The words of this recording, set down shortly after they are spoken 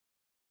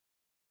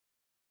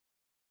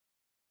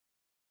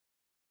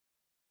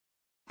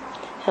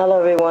Hello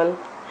everyone,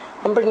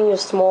 I'm bringing you a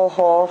small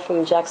haul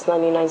from Jack's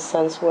 99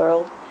 Cents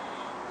World.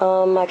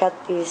 I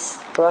got these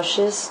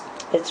brushes.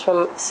 It's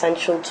from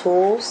Essential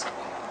Tools,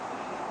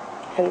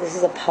 and this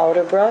is a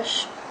powder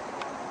brush.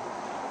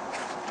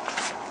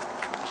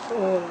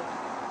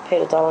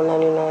 Paid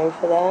 $1.99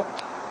 for that.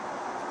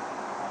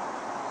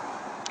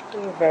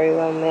 Very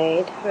well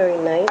made, very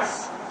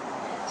nice.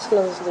 It's one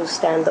of those little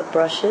stand-up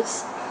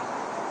brushes,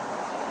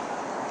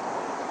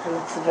 and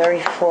it's very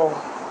full.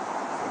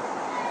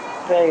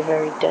 Very,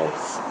 very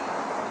dense.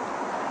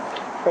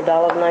 For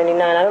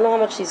 $1.99. I don't know how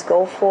much these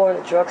go for in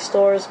the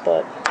drugstores,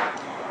 but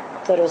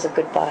I thought it was a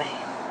good buy.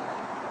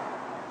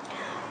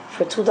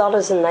 For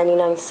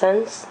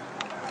 $2.99,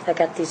 I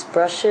got these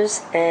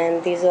brushes,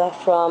 and these are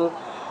from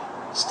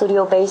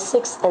Studio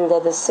Basics, and they're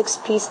the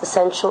 6-piece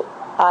essential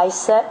eye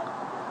set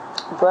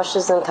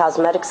brushes and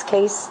cosmetics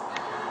case.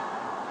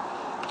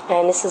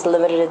 And this is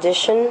limited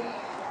edition.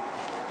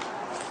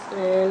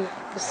 And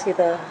you see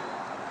the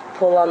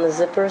pull on the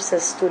zipper,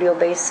 says Studio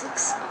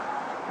Basics.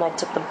 And I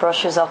took the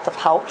brushes out the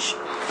pouch.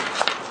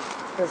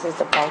 This is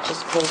the pouch,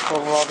 it's painful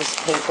with all this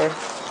paper.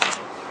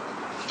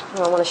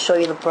 I want to show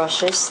you the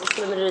brushes. This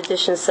limited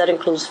edition set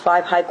includes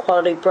 5 high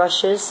quality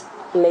brushes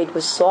made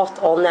with soft,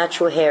 all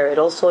natural hair. It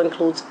also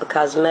includes a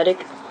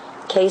cosmetic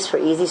case for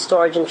easy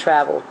storage and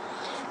travel.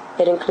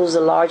 It includes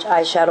a large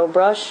eyeshadow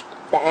brush,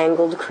 the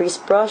angled crease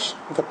brush,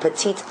 the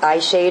petite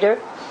eyeshader,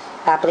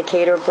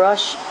 applicator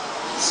brush,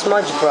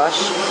 smudge brush,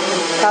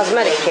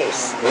 cosmetic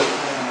case.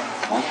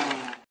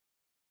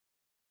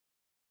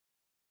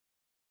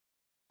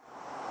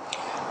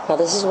 Now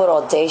this is what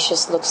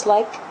Audacious looks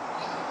like.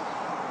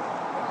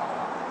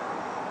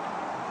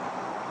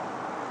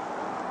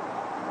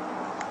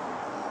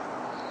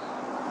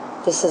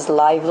 This is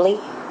Lively.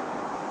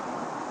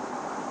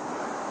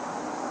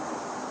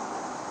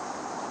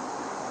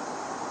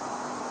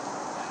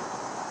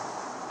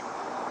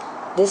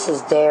 This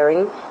is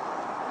Daring.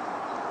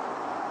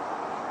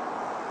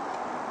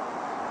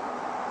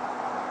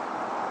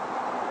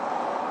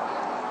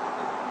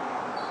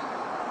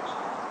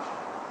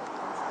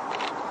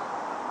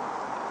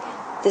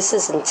 This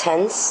is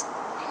Intense.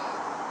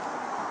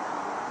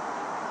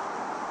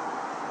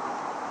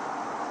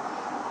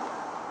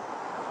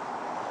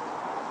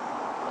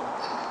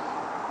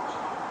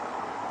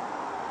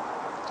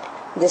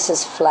 This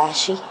is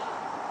Flashy.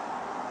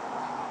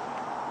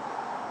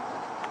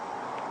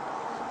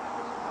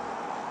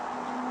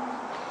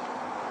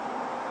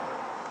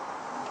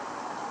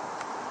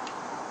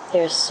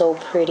 They're so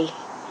pretty.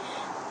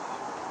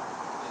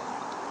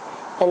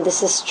 And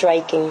this is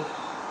Striking.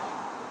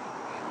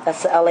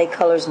 That's the LA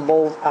Colors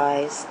Bold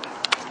Eyes.